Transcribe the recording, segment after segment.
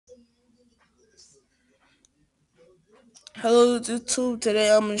Hello YouTube.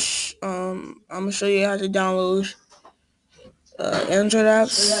 Today I'm gonna show you how to download Android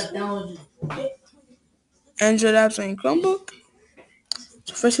apps. Android apps on your Chromebook.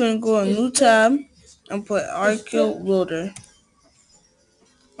 So first you're gonna go on new tab and put Arc Welder.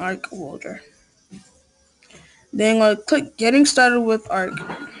 Arc Welder. Then you're gonna click Getting Started with Arc.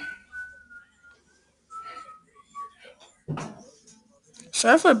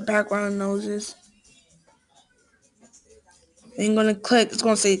 Sorry for background noises. Then you're gonna click. It's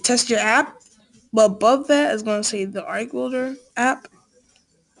gonna say Test Your App, but above that it's gonna say the Arc Welder app.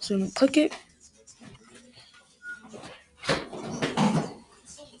 So you're gonna click it.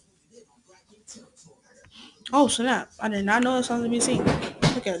 Oh snap! I did not know it sounds to be seen.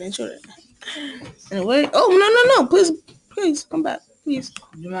 Okay, I didn't show that. Anyway, oh no! Please come back, please.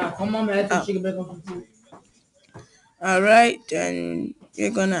 Come on, man. I think back on the food. All right, then you're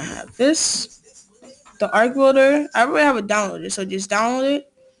gonna have this, the Arc Builder. I already have it downloaded, so just download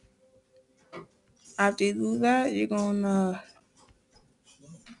it. After you do that, you're gonna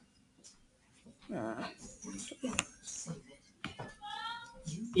uh,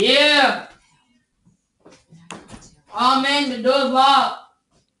 Yeah. Oh man, the door's locked.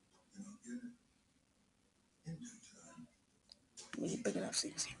 make it big enough so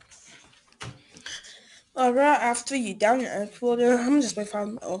you can see. All right, after you download your Arc Builder, I'm gonna just wait 5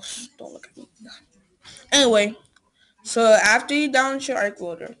 minutes. Oh, don't look at me. Anyway, so after you download your Arc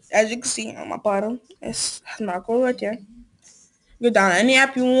Builder, as you can see on my bottom, it's not going right there. You can download any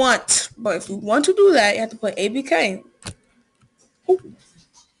app you want, but if you want to do that, you have to put ABK.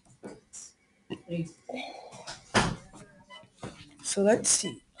 So let's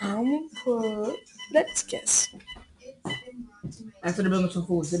see. I'm gonna put. Let's guess. After the bring some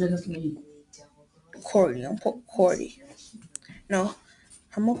food, so there's nothing to eat. Cordy. I'm gonna put Cordy. No,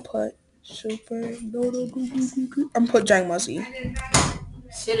 I'm gonna put Super. I'm gonna put Dragon Ball Z.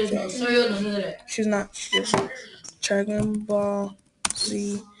 Shit is no cereal, none of that. She's not. She's just Dragon Ball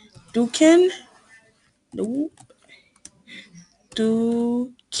Z. Dukin. Nope.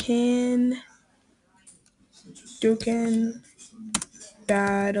 Dukin. Dukin.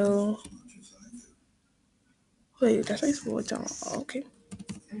 Battle. Wait, that's like what? Okay.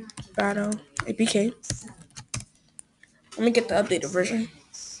 Battle. APK. Let me get the updated version.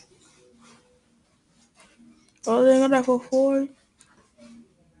 Oh, they got that for 4.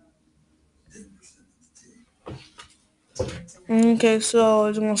 Okay, so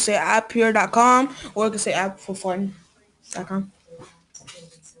it's gonna say apphere.com or it can say appforfun.com.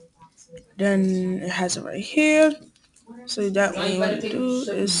 Then it has it right here. So that what you want to do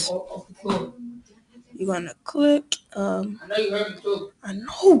is you're gonna click. I know you heard me too. I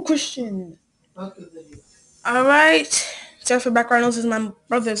know Christian. All right. Sorry for background noise. My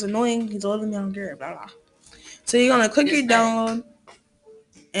brother's annoying. He's older than me. I don't care. Blah blah. So you're gonna click your download,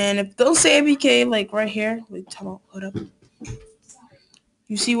 and if they'll say APK like right here, wait, time out. Hold up.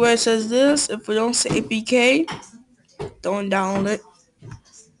 You see where it says this? If we don't say APK, don't download it.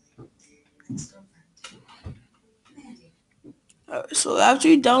 So after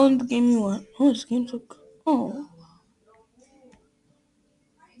you download the game you want, oh, this game took. Oh,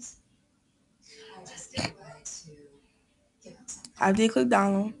 after you click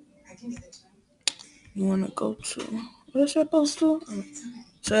download, you wanna go to what is that supposed to?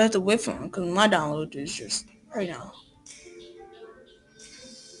 So I have to wait for it because my download is just right now.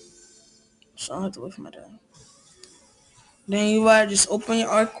 So I have to wait for my download. Then you gotta just open your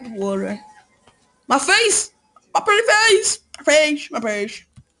Arc Water. My face, my pretty face, my page.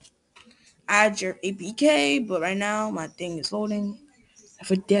 Add your APK, but right now my thing is loading.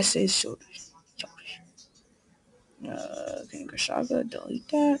 If it does say shoulders. Finger Saga, delete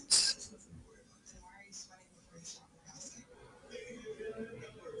that.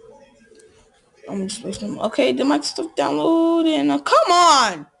 I'm just wasting. Okay, the mic stuff downloading. Now, come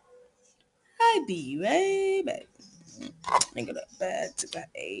on! I be right back. Nigga, that bad to that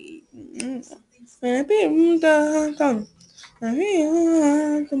eight. I be done.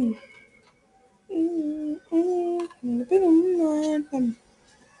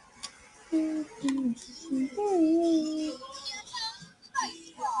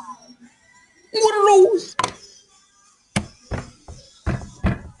 What are those?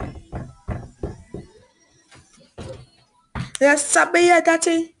 That's Sabia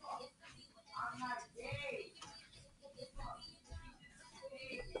Dati.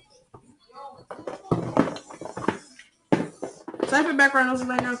 Sorry for background noise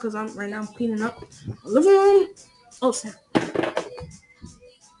right now because I'm right now cleaning up living room. Oh snap!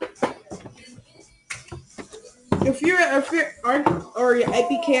 If your ARC or your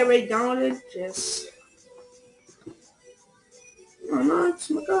APK already downloaded, just Oh no, it's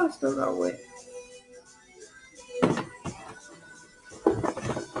my God, still got wet.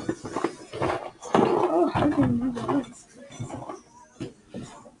 Oh, I didn't know that.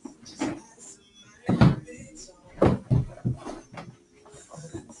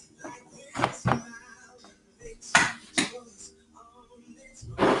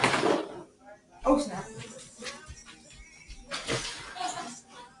 Oh snap.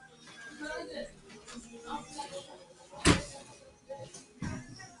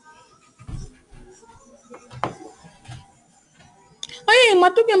 Oh yeah, my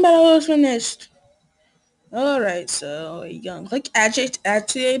talking battle was finished. Alright, so you gonna click add to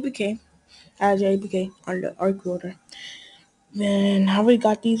APK. Add to APK on the arc loader. Then I already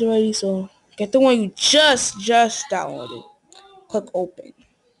got these already, so get the one you just downloaded. Click open.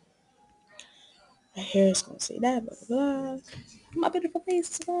 Right here it's gonna say that, blah blah blah. My beautiful face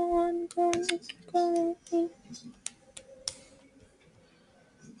is gone.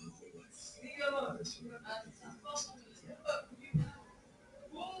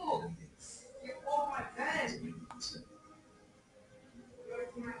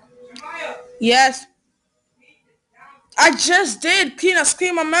 Yes, I just did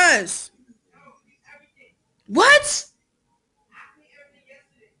clean my mess. What?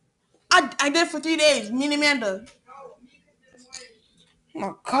 I did for 3 days. Me and Amanda. Oh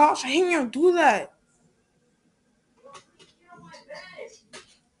my gosh, I ain't gonna do that.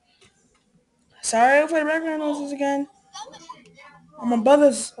 Sorry for the background noises again. My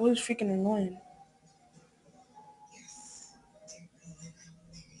brother's always freaking annoying.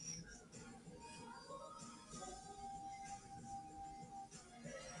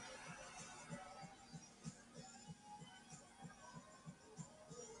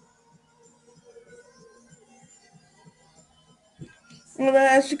 But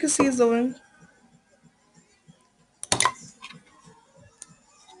as you can see, Zoe,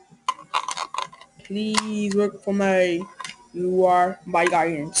 please work for me. You are my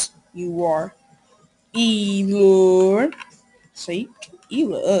guidance. You are evil. See?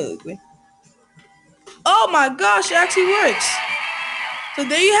 Evil ugly. Oh my gosh, it actually works. So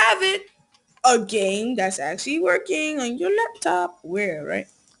there you have it. A game that's actually working on your laptop. Where, right?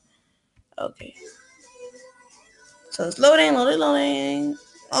 Okay. So it's loading.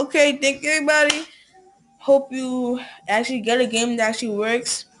 Okay, thank you everybody. Hope you actually get a game that actually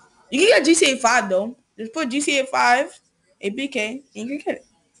works. You can get GTA 5 though. Just put GTA 5, APK, and you can get it.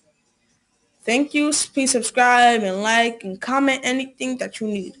 Thank you. Please subscribe and like and comment anything that you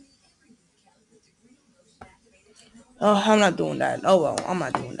need. Oh, I'm not doing that. Oh well, I'm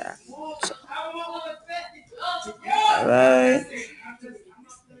not doing that. So, all right.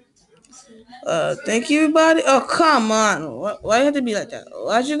 Thank you, everybody. Oh, come on. Why you have to be like that?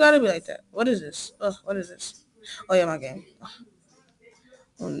 Why'd you gotta be like that? What is this? What is this? Oh yeah, my game.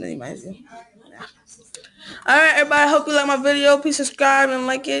 Oh, reminds me. Yeah. All right, everybody. Hope you like my video. Please subscribe and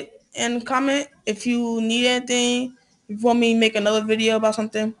like it and comment if you need anything. If you want me to make another video about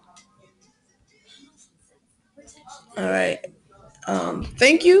something. All right.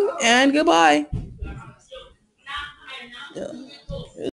 Thank you and goodbye. Yeah.